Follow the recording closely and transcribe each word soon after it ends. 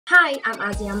Hi, I'm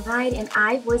Asiahn Bryant, and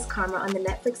I voice Karma on the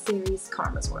Netflix series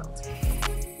Karma's World.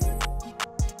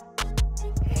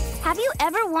 Have you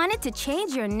ever wanted to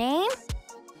change your name?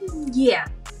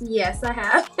 Yes, I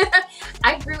have.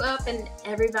 I grew up and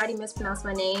everybody mispronounced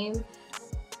my name.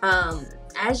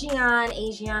 Asiahn,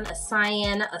 Asiahn,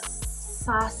 Asasane,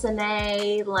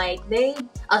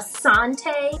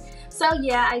 Asante. So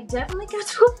yeah, I definitely got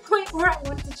to a point where I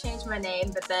wanted to change my name,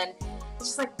 but then it's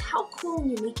just like, how cool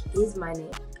and unique is my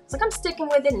name? It's like I'm sticking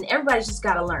with it and everybody's just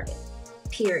gotta learn it,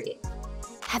 period.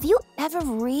 Have you ever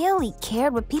really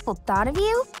cared what people thought of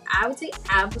you? I would say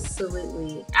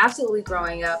absolutely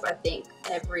growing up, I think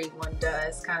everyone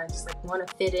does kind of just like want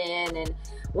to fit in and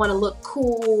want to look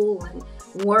cool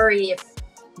and worry if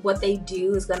what they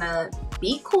do is gonna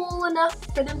be cool enough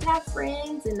for them to have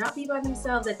friends and not be by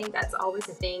themselves. I think that's always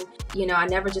a thing. You know, I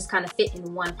never just kind of fit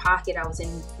in one pocket. I was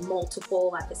in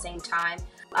multiple at the same time.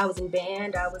 I was in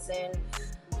band, I was in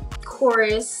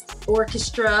chorus,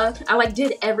 orchestra. I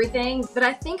did everything, but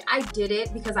I think I did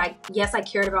it because I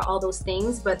cared about all those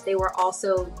things, but they were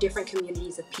also different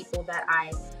communities of people that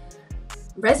I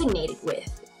resonated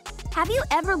with. Have you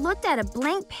ever looked at a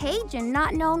blank page and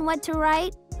not known what to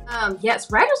write?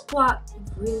 Yes, writer's block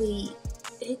really,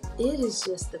 it is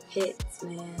just the pits,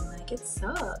 man. Like, it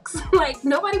sucks. Like,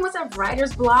 nobody wants to have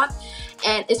writer's block,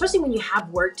 and especially when you have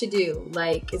work to do.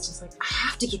 Like, it's just like, I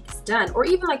have to get this done. Or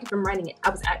even like if I'm writing it, I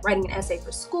was writing an essay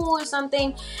for school or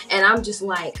something, and I'm just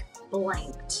like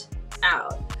blanked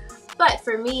out. But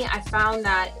for me, I found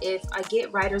that if I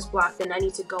get writer's block, then I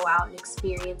need to go out and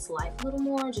experience life a little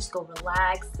more, just go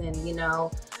relax, and you know,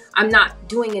 I'm not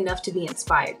doing enough to be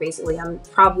inspired, basically. I'm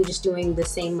probably just doing the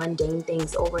same mundane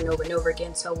things over and over and over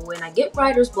again. So when I get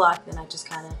writer's block, then I just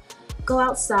kind of go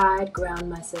outside, ground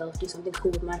myself, do something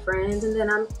cool with my friends, and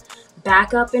then I'm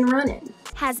back up and running.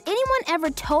 Has anyone ever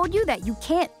told you that you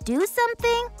can't do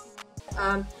something?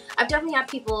 I've definitely had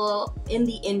people in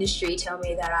the industry tell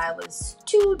me that I was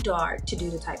too dark to do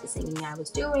the type of singing I was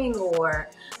doing, or,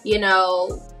 you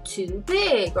know, too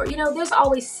big, or, you know, there's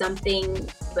always something,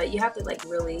 but you have to like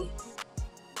really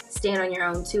stand on your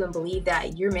own too and believe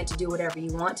that you're meant to do whatever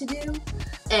you want to do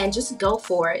and just go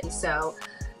for it. So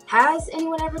has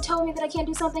anyone ever told me that I can't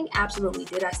do something? Absolutely.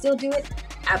 Did I still do it?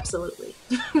 Absolutely.